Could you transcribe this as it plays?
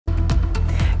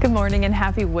Good morning and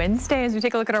happy Wednesday. As we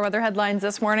take a look at our weather headlines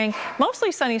this morning,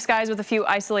 mostly sunny skies with a few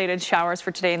isolated showers for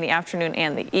today in the afternoon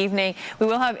and the evening. We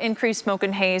will have increased smoke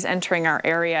and haze entering our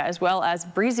area, as well as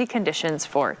breezy conditions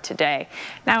for today.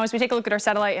 Now, as we take a look at our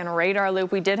satellite and radar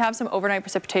loop, we did have some overnight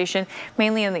precipitation,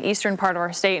 mainly in the eastern part of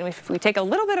our state. And if we take a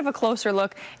little bit of a closer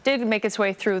look, it did make its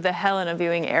way through the Helena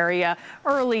viewing area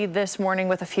early this morning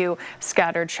with a few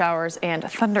scattered showers and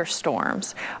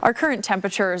thunderstorms. Our current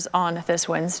temperatures on this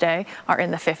Wednesday are in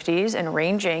the 50s and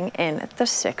ranging in the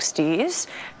 60s.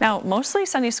 Now, mostly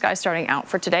sunny skies starting out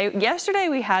for today. Yesterday,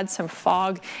 we had some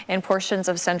fog in portions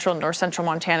of central and north central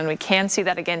Montana, and we can see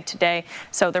that again today.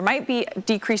 So there might be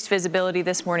decreased visibility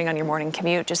this morning on your morning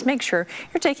commute. Just make sure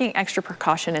you're taking extra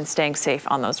precaution and staying safe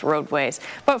on those roadways.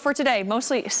 But for today,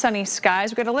 mostly sunny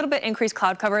skies. We get a little bit increased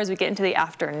cloud cover as we get into the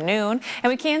afternoon,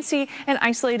 and we can see an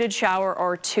isolated shower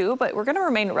or two, but we're going to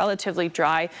remain relatively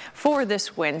dry for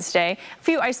this Wednesday. A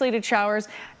few isolated showers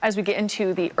as we get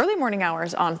into the early morning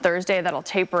hours on Thursday. That'll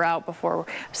taper out before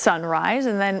sunrise,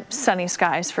 and then sunny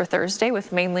skies for Thursday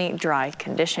with mainly dry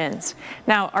conditions.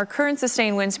 Now, our current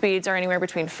sustained wind speeds are anywhere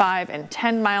between 5 and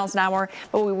 10 miles an hour,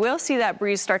 but we will see that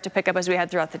breeze start to pick up as we head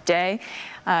throughout the day.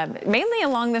 Mainly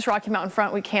along this Rocky Mountain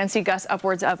front, we can see gusts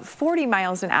upwards of 40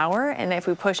 miles an hour, and if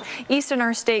we push east in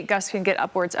our state, gusts can get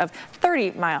upwards of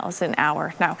 30 miles an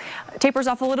hour. Now, tapers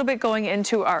off a little bit going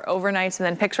into our overnights and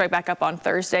then picks right back up on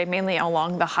Thursday, mainly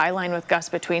along the high line with gusts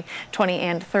between 20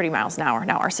 and 30 miles an hour.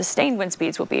 Now, our sustained wind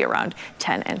speeds will be around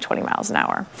 10 and 20 miles an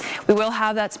hour. We will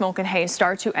have that smoke and haze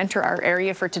start to enter our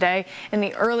area for today. In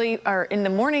the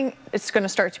morning, it's going to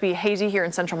start to be hazy here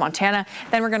in central Montana.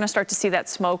 Then we're going to start to see that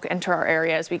smoke enter our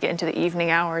area as we get into the evening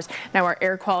hours. Now, our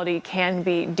air quality can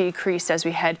be decreased as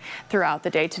we head throughout the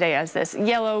day today, as this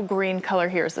yellow-green color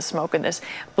here is the smoke and this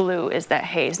blue is that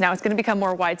haze. Now, it's going to become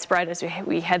more widespread as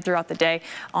we head throughout the day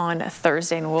on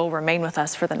Thursday, and will remain with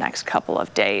us for the next couple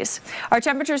of days. Our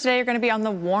temperatures today are going to be on the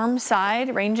warm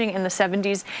side, ranging in the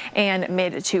 70s and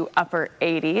mid to upper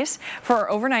 80s. For our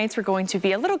overnights, we're going to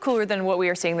be a little cooler than what we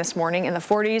are seeing this morning, in the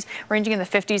 40s, ranging in the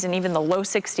 50s and even the low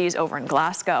 60s over in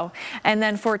Glasgow. And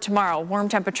then for tomorrow, warm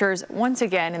temperatures once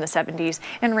again in the 70s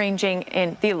and ranging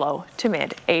in the low to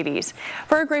mid 80s.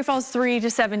 For our Great Falls 3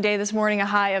 to 7 day this morning, a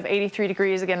high of 83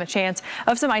 degrees. Again, a chance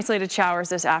of some isolated showers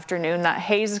this afternoon. That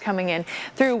haze is coming in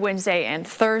through Wednesday and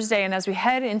Thursday, and as we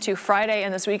head into Friday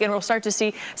and this weekend, we'll start to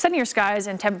see sunnier skies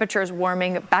and temperatures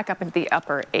warming back up into the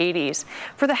upper 80s.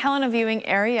 For the Helena viewing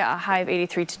area, a high of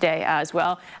 83 today as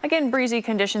well. Again, breezy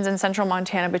conditions in central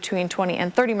Montana between 20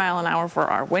 and 30 mile an hour for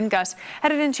our wind gusts.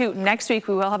 Headed into next week,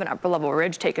 we will have an upper level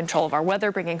ridge take control of our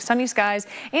weather, bringing sunny skies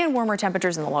and warmer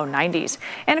temperatures in the low 90s.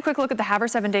 And a quick look at the Havre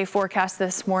 7-day forecast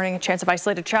this morning. A chance of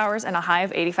isolated showers and a high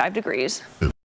of 85 degrees.